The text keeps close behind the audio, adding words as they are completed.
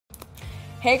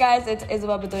Hey guys, it's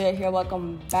Isabel Bedoya here.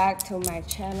 Welcome back to my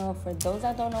channel. For those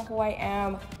that don't know who I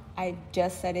am, I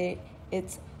just said it.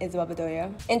 It's Isabel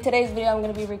Bedoya. In today's video, I'm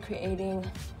going to be recreating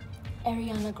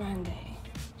Ariana Grande.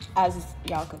 As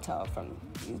y'all could tell from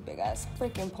these big ass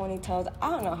freaking ponytails,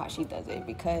 I don't know how she does it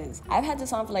because I've had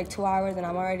this on for like 2 hours and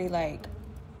I'm already like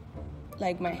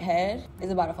my head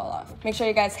is about to fall off. Make sure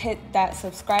you guys hit that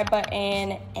subscribe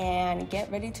button and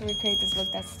get ready to recreate this look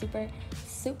that's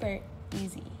super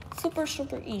easy.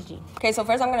 Super easy. Okay, so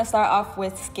first I'm gonna start off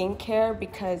with skincare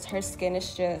because her skin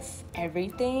is just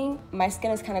everything. My skin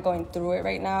is kind of going through it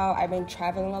right now. I've been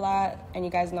traveling a lot and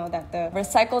you guys know that the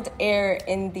recycled air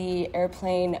in the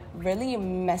airplane really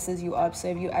messes you up. So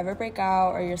if you ever break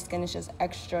out or your skin is just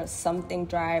extra something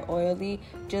dry, oily,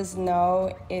 just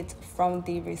know it's from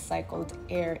the recycled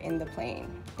air in the plane.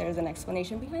 There's an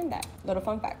explanation behind that. Little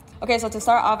fun fact. Okay, so to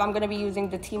start off, I'm gonna be using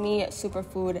the Teamy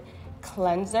Superfood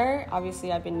Cleanser.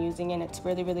 Obviously I've been using it. It's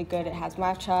really good. It has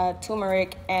matcha,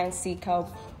 turmeric, and sea kelp,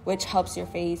 which helps your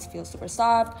face feel super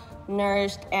soft,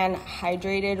 nourished, and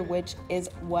hydrated, which is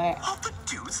what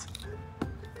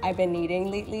I've been needing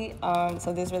lately.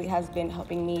 So this really has been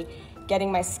helping me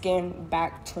getting my skin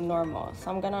back to normal.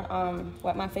 So I'm gonna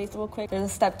wet my face real quick. There's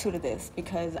a step 2 to this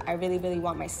because I really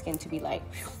want my skin to be like,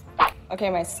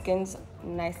 okay, my skin's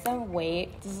nice and wet.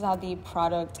 This is how the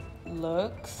product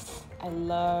looks. I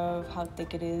love how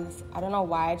thick it is. I don't know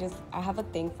why, I have a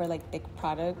thing for like thick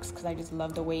products because I just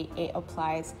love the way it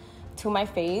applies to my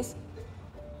face.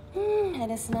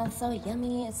 And it smells so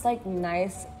yummy. It's like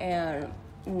nice and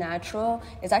natural.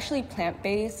 It's actually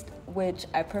plant-based, which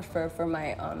I prefer for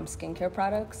my skincare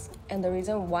products. And the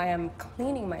reason why I'm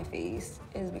cleaning my face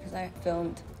is because I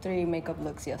filmed 3 makeup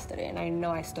looks yesterday and I know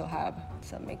I still have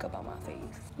some makeup on my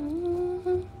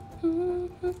face.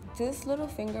 This little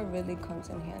finger really comes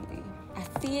in handy.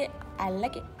 I see it, I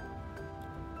like it.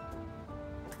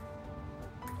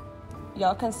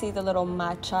 Y'all can see the little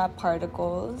matcha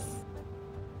particles.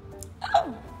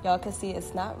 Oh! Y'all can see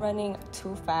it's not running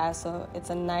too fast, so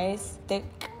it's a nice thick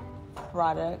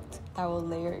product that will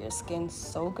layer your skin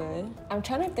so good. I'm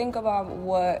trying to think about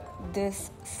what this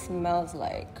smells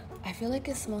like. I feel like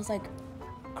it smells like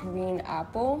green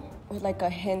apple with like a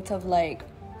hint of like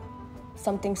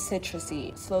something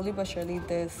citrusy. Slowly but surely,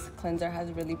 this cleanser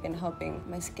has really been helping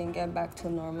my skin get back to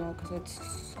normal because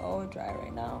it's so dry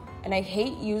right now. And I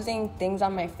hate using things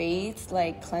on my face,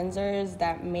 like cleansers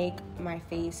that make my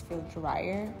face feel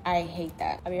drier. I hate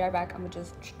that. I'll be right back. I'm gonna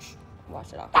just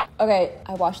wash it off. Okay,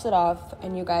 I washed it off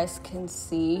and you guys can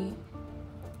see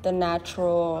the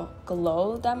natural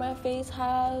glow that my face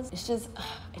has.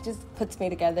 It just puts me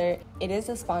together. It is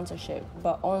a sponsorship,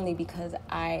 but only because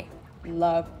I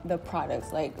love the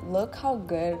products. Like, look how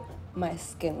good my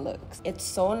skin looks. It's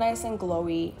so nice and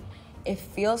glowy. It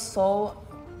feels so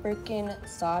freaking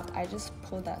soft. I just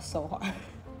pulled that so hard.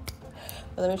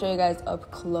 But let me show you guys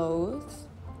up close.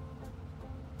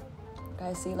 You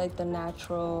guys see like the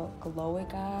natural glow it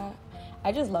got?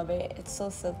 I just love it. It's so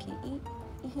silky.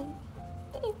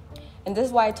 And this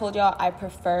is why I told y'all I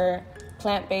prefer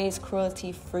plant-based,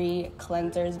 cruelty-free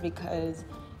cleansers because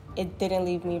it didn't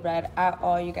leave me red at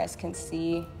all. You guys can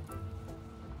see.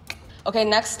 Okay,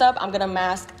 next up, I'm gonna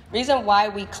mask. Reason why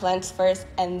we cleanse first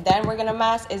and then we're gonna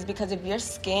mask is because if your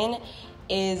skin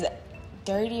is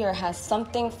dirty or has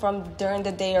something from during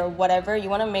the day or whatever, you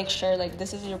wanna make sure, like,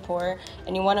 this is your pore,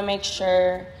 and you wanna make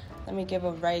sure, let me give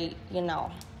a right,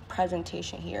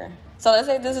 presentation here. So let's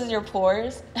say this is your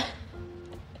pores.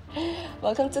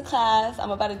 Welcome to class.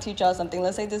 I'm about to teach y'all something.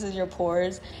 Let's say this is your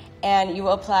pores and you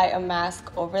apply a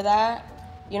mask over that.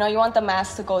 You want the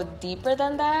mask to go deeper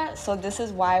than that. So this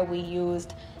is why we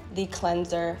used the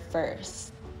cleanser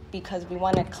first, because we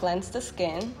want to cleanse the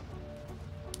skin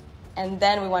and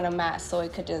then we want to mask so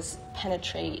it could just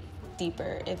penetrate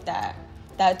deeper, if that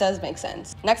does make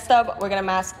sense. Next up, we're gonna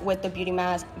mask with the Beauty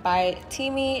Mask by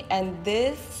Teamy, and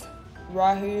this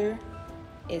right here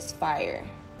is fire.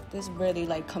 This really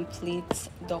like completes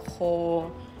the whole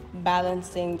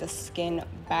balancing the skin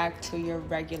back to your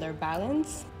regular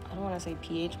balance. I don't want to say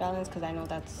pH balance because I know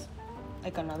that's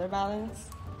like another balance.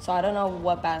 So I don't know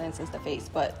what balance is the face,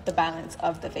 but the balance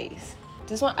of the face.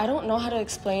 This one, I don't know how to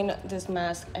explain this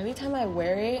mask. Every time I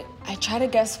wear it, I try to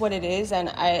guess what it is and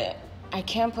I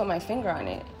can't put my finger on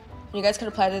it. You guys could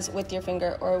apply this with your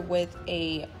finger or with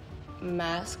a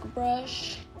mask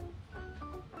brush.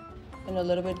 And a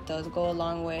little bit does go a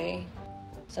long way.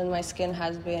 Since my skin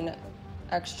has been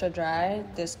extra dry,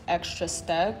 this extra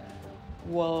step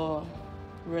will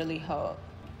really help.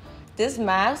 This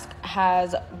mask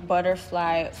has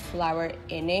butterfly flower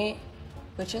in it,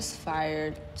 which is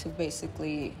fired to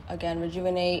basically, again,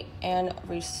 rejuvenate and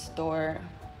restore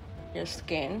your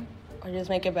skin, or just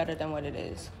make it better than what it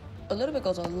is. A little bit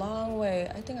goes a long way.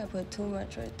 I think I put too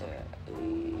much right there.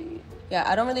 Yeah,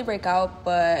 I don't really break out,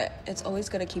 but it's always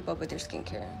good to keep up with your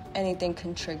skincare. Anything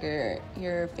can trigger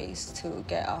your face to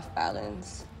get off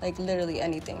balance. Like literally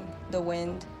anything. The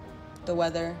wind, the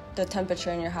weather, the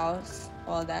temperature in your house,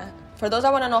 all that. For those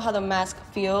that want to know how the mask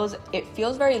feels, it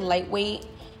feels very lightweight.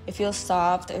 It feels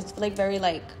soft. It's like very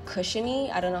like cushiony.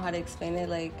 I don't know how to explain it.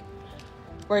 Like,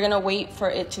 we're gonna wait for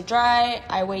it to dry.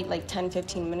 I wait like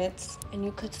 10-15 minutes and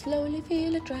you could slowly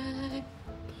feel it dry.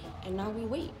 And now we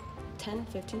wait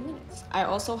 10-15 minutes. I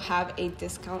also have a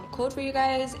discount code for you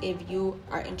guys if you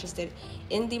are interested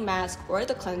in the mask or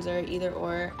the cleanser, either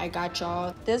or. I got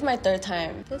y'all. This is my third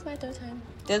time. This is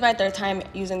my third time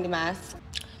using the mask.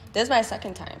 This is my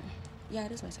second time. Yeah,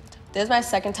 it is my second time. This is my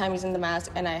second time using the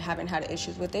mask and I haven't had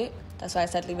issues with it. That's why I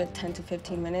said leave it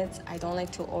 10-15 minutes. I don't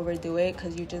like to overdo it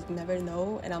because you just never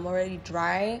know, and I'm already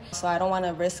dry, so I don't want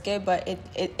to risk it, but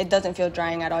it doesn't feel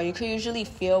drying at all. You can usually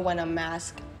feel when a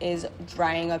mask is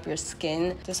drying up your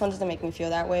skin. This one doesn't make me feel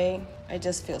that way. I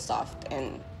just feel soft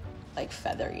and like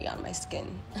feathery on my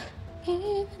skin.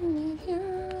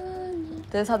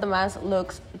 This is how the mask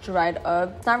looks dried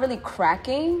up. It's not really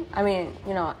cracking. I mean,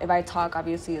 you know, if I talk,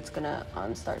 obviously it's gonna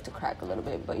start to crack a little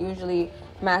bit, but usually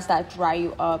masks that dry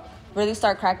you up really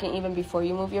start cracking even before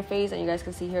you move your face. And you guys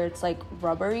can see here, it's like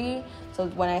rubbery. So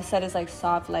when I said it's like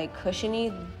soft, like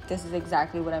cushiony, this is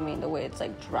exactly what I mean. The way it's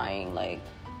like drying, like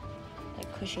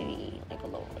cushiony, like a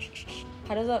little.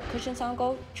 How does a cushion sound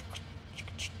go?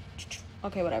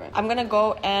 Okay, whatever. I'm gonna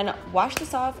go and wash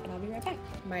this off and I'll be right back.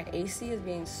 My AC is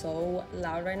being so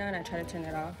loud right now and I try to turn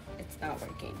it off. It's not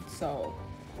working. So,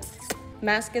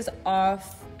 mask is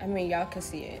off. I mean, y'all can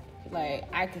see it. Like,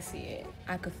 I can see it.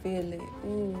 I could feel it.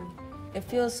 It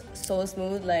feels so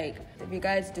smooth. Like, if you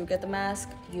guys do get the mask,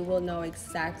 you will know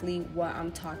exactly what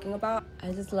I'm talking about.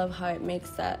 I just love how it makes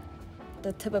the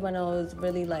tip of my nose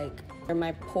really like,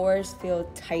 my pores feel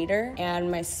tighter and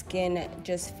my skin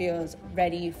just feels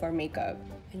ready for makeup.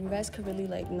 And you guys could really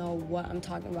like know what I'm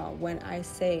talking about when I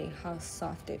say how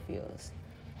soft it feels.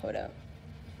 Hold up.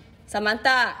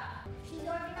 Samantha! She's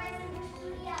organizing the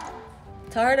studio.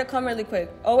 Tell her to come really quick.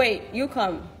 Oh wait, you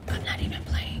come. I'm not even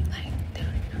playing, like, dude.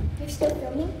 You're still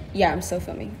filming? Yeah, I'm still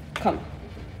filming. Come.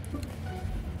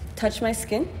 Touch my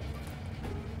skin.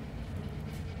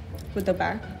 With the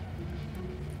back.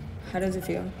 How does it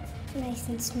feel? Nice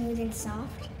and smooth and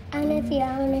soft. I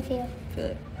wanna feel. Feel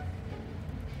it.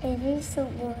 It feels so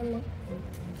warm.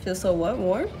 Feel so what?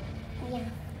 Warm? Yeah.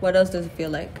 What else does it feel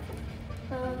like?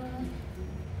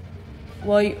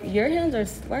 Well, your hands are,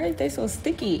 why are they so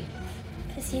sticky?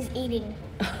 Because he's eating.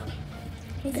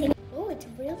 He's eating. Oh, it's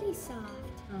really soft.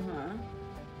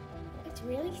 It's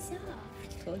really soft.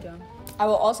 Told y'all. I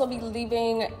will also be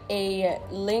leaving a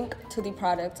link to the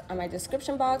product on my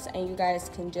description box and you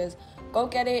guys can just go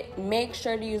get it. Make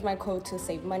sure to use my code to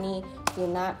save money. Do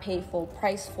not pay full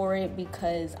price for it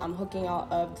because I'm hooking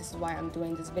y'all up. This is why I'm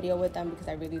doing this video with them, because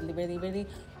I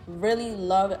really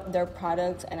love their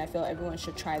products and I feel everyone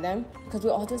should try them because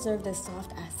we all deserve this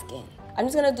soft ass skin. I'm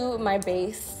just gonna do my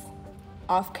base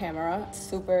off camera.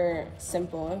 Super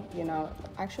simple, you know.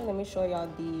 Actually, let me show y'all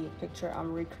the picture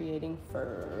I'm recreating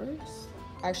first.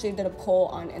 I actually did a poll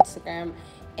on Instagram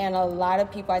and a lot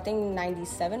of people, I think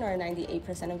 97 or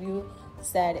 98% of you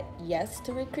said yes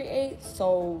to recreate,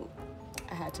 so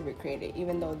I had to recreate it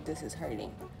even though this is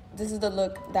hurting. This is the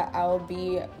look that I'll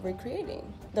be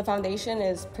recreating. The foundation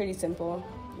is pretty simple.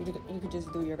 You could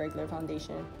just do your regular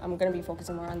foundation. I'm gonna be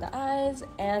focusing more on the eyes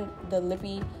and the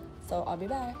lippy, so I'll be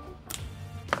back.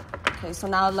 Okay, so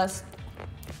now we're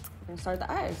gonna start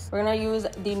the eyes. We're gonna use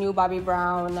the new Bobbi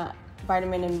Brown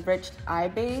Vitamin Enriched Eye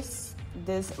Base.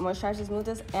 This moisturizes,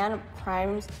 smoothes, and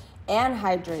primes and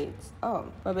hydrates. Oh,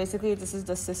 but basically this is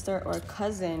the sister or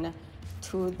cousin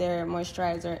to their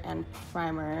moisturizer and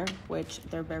primer, which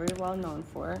they're very well known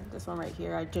for. This one right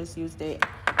here, I just used it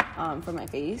for my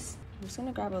face. I'm just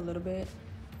gonna grab a little bit.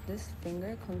 This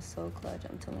finger comes so clutch,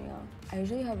 I'm telling y'all. I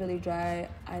usually have really dry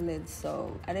eyelids,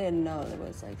 so I didn't know there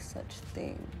was like such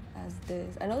thing as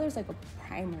this. I know there's like a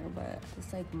primer, but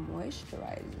this like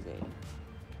moisturizes it.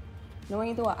 You know when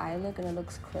you do an eye look and it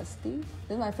looks crusty?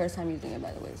 This is my first time using it,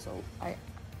 by the way, so I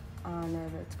don't know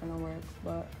if it's gonna work,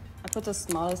 but I put the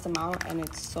smallest amount and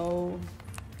it's so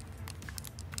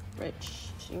rich.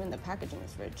 Even the packaging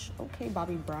is rich. Okay,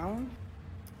 Bobbi Brown.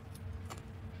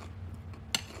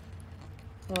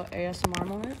 Little ASMR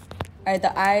moment. All right,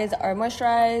 the eyes are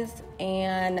moisturized,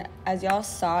 and as y'all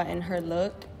saw in her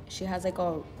look, she has like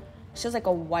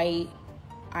a white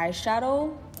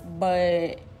eyeshadow,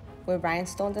 but with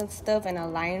rhinestones and stuff and a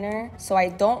liner. So I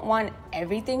don't want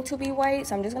everything to be white.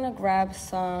 So I'm just gonna grab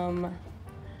some,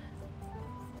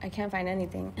 I can't find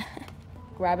anything.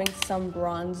 Grabbing some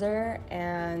bronzer,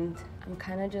 and I'm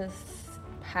kind of just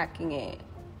packing it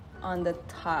on the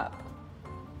top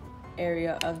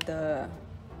area of the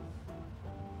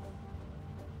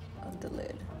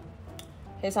lid.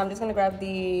 Okay, so I'm just gonna grab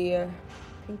the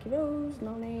Pinky Rose,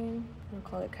 no name. I'm gonna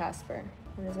call it Casper.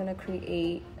 I'm just gonna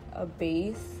create a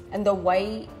base, and the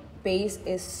white base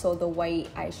is so the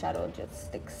white eyeshadow just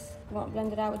sticks. I won't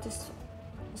blend it out with this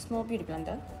small beauty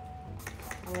blender.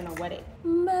 I'm gonna wet it.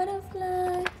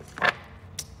 Butterfly.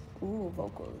 Ooh,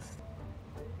 vocals.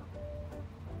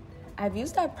 I've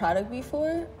used that product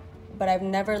before, but I've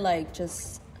never like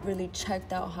just really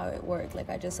checked out how it worked. Like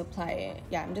I just apply it.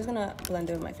 Yeah, I'm just gonna blend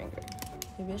it with my finger.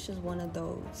 Maybe it's just one of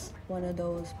those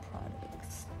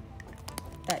products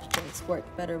that just work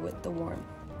better with the warmth.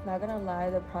 Not gonna lie,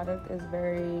 the product is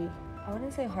very, I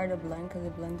wouldn't say hard to blend because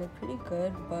it blended pretty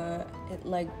good, but it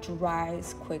like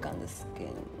dries quick on the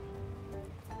skin.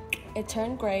 It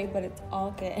turned gray, but it's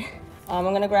all good. I'm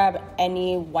gonna grab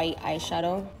any white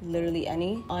eyeshadow, literally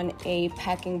any, on a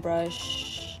packing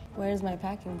brush. Where's my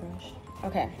packing brush?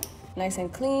 Okay, nice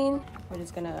and clean. We're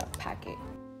just gonna pack it.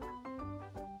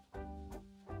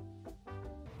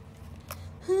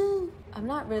 I'm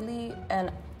not really,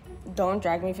 and don't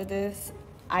drag me for this,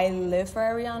 I live for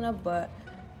Ariana, but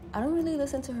I don't really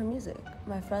listen to her music.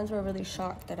 My friends were really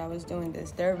shocked that I was doing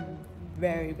this. They're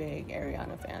very big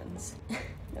Ariana fans.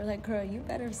 They're like, girl, you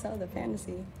better sell the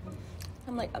fantasy.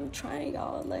 I'm like, I'm trying,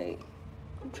 y'all. Like,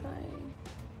 I'm trying.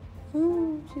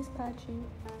 She's patchy.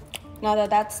 Now that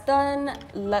that's done,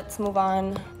 let's move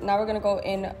on. Now we're gonna go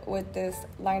in with this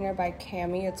liner by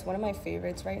Cami. It's one of my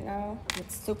favorites right now.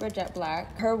 It's super jet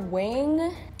black. Her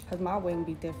wing, because my wing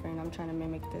be different. I'm trying to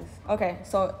mimic this. Okay,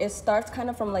 so it starts kind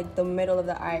of from like the middle of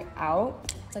the eye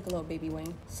out. It's like a little baby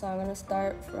wing. So I'm gonna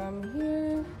start from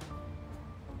here.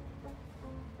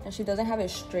 And she doesn't have it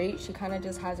straight. She kind of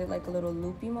just has it like a little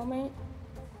loopy moment.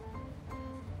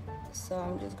 So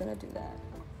I'm just gonna do that.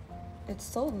 It's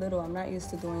so little. I'm not used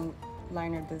to doing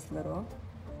liner this little.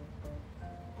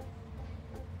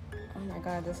 Oh my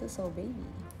god, this is so baby.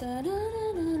 That's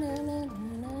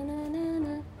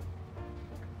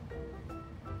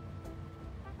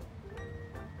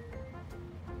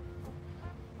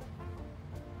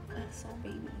so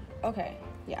baby. Okay,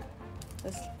 yeah.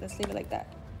 Let's leave it like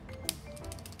that.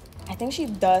 I think she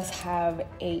does have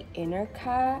a inner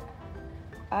cat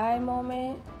eye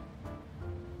moment.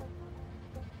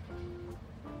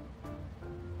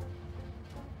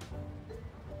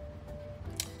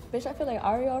 Bitch, I feel like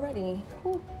Ari already.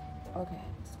 Whew. Okay,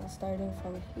 so starting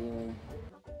from here.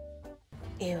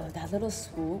 Ew, that little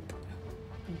swoop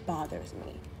bothers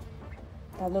me.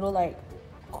 That little like,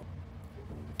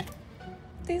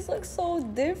 these look so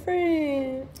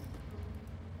different.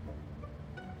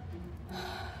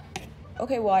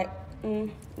 Okay, well,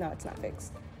 no, it's not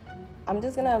fixed. I'm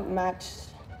just gonna match,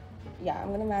 yeah,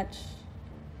 I'm gonna match.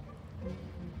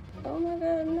 Oh my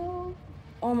god, no.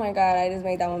 Oh my god, I just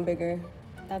made that one bigger.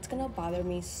 That's gonna bother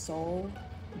me so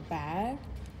bad.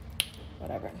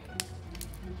 Whatever.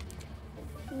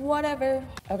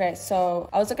 Okay, so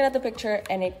I was looking at the picture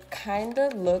and it kind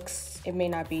of looks, it may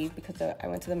not be because I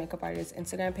went to the makeup artist's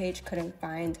Instagram page, couldn't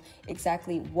find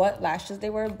exactly what lashes they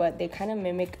were, but they kind of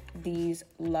mimic these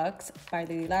Luxe by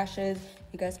Lily Lashes.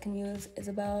 You guys can use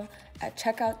Isabel at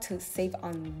checkout to save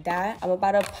on that. I'm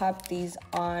about to pop these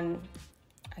on,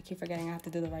 I keep forgetting I have to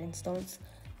do the rhinestones.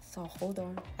 So hold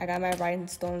on. I got my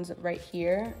rhinestones right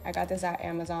here. I got this at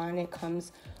Amazon. It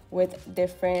comes with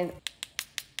different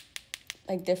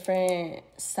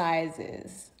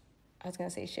sizes. I was gonna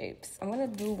say shapes. I'm gonna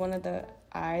do one of the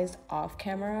eyes off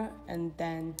camera and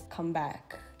then come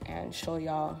back and show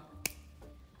y'all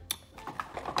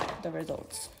the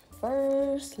results.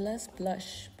 First, let's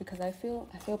blush because I feel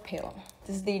pale.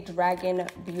 This is the Dragon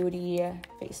Beauty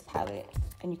face palette,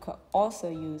 and you could also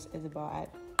use Isabel at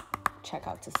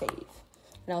checkout to save.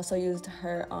 And I also used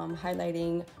her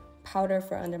highlighting powder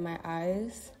for under my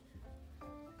eyes.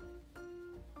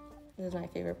 This is my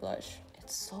favorite blush.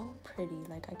 It's so pretty.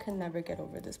 Like, I could never get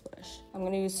over this blush. I'm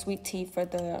gonna use Sweet Tea for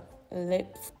the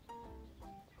lips.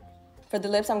 For the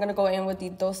lips, I'm gonna go in with the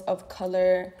Dose of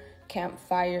Color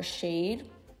Campfire shade.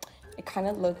 It kind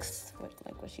of looks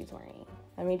like what she's wearing.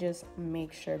 Let me just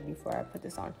make sure before I put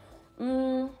this on.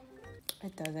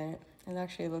 It doesn't. It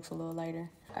actually looks a little lighter.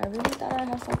 I really thought I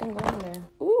had something going there.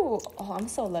 Ooh, oh, I'm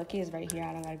so lucky it's right here.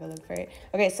 I don't gotta go look for it.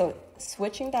 Okay, so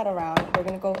switching that around, we're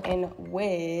gonna go in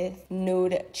with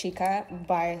Nude Chica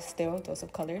by still Dose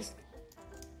of Colors.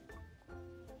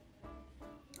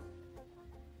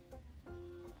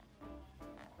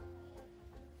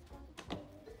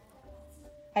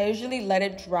 I usually let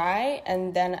it dry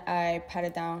and then I pat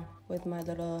it down with my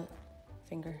little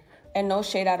finger. And no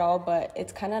shade at all, but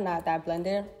it's kind of not that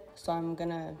blended. So I'm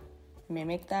gonna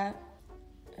mimic that.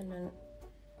 And then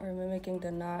we're mimicking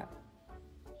the not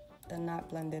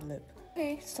blended lip.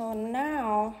 Okay, so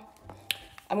now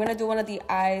I'm gonna do one of the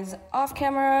eyes off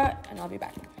camera and I'll be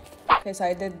back. Okay, so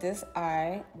I did this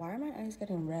eye. Why are my eyes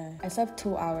getting red? I slept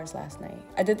 2 hours last night.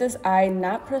 I did this eye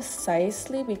not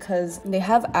precisely because they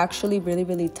have actually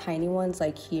really tiny ones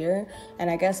like here. And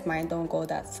I guess mine don't go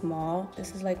that small.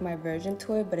 This is like my version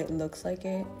to it, but it looks like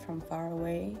it from far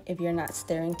away. If you're not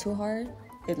staring too hard,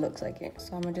 it looks like it.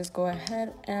 So I'm gonna just go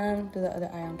ahead and do the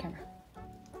other eye on camera.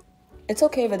 It's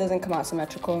okay if it doesn't come out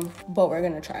symmetrical, but we're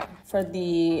gonna try. For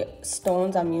the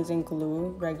stones, I'm using glue,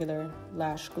 regular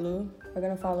lash glue. We're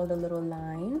gonna follow the little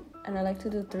line, and I like to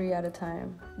do 3 at a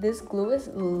time. This glue is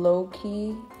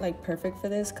low-key, like perfect for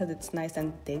this because it's nice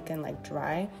and thick and like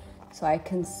dry, so I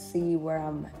can see where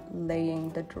I'm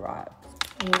laying the drops.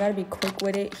 And you gotta be quick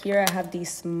with it. Here I have the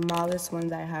smallest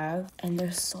ones I have, and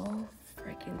they're so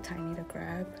freaking tiny to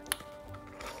grab.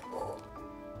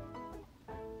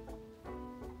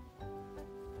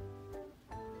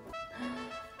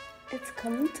 It's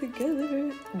coming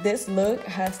together. This look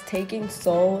has taken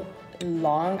so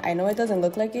long. I know it doesn't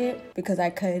look like it because I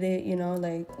cut it, you know,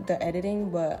 like the editing,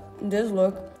 but this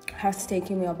look has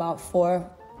taken me about 4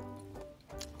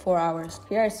 hours.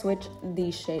 Here I switch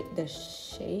the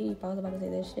shape, I was about to say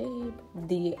the shape,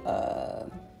 the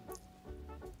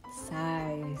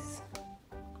size.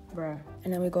 Bruh.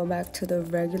 And then we go back to the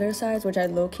regular size, which I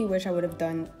low-key wish I would have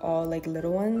done all like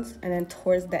little ones, and then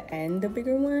towards the end the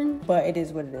bigger one, but it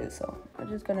is what it is. So I'm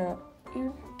just gonna,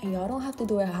 and y'all don't have to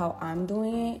do it how I'm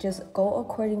doing it. Just go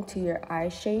according to your eye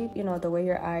shape, you know, the way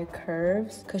your eye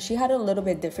curves, because she had a little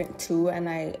bit different too, and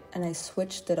I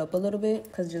switched it up a little bit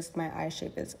because just my eye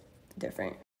shape is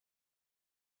different.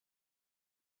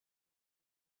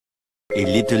 A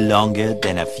little longer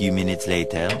than a few minutes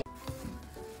later.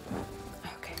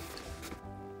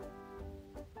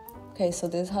 Okay, so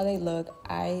this is how they look.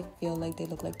 I feel like they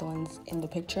look like the ones in the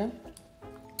picture.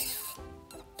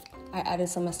 I added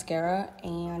some mascara,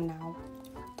 and now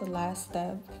the last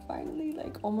step, finally,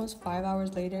 like almost 5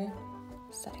 hours later,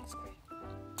 setting spray.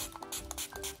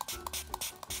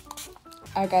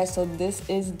 Alright guys, so this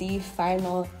is the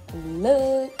final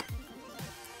look.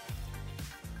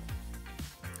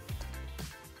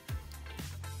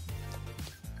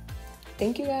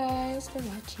 Thank you guys for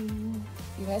watching.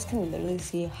 You guys can literally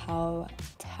see how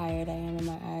tired I am in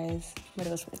my eyes, but it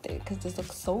was worth it because this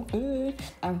looks so good.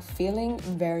 I'm feeling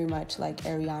very much like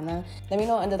Ariana. Let me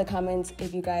know under the comments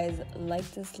if you guys like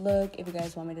this look, if you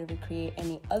guys want me to recreate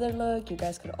any other look. You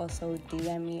guys could also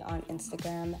DM me on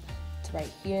Instagram. It's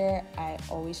right here. I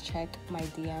always check my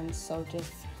DMs, so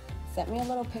just send me a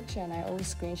little picture and I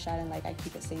always screenshot and like I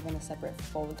keep it saved in a separate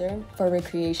folder for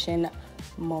recreation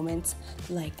moments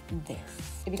like this.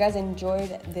 If you guys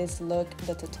enjoyed this look,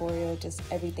 the tutorial, just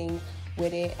everything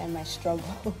with it and my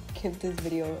struggle, give this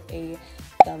video a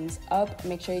thumbs up.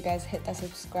 Make sure you guys hit that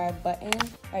subscribe button.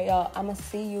 All right, y'all, I'm gonna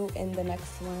see you in the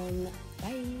next one.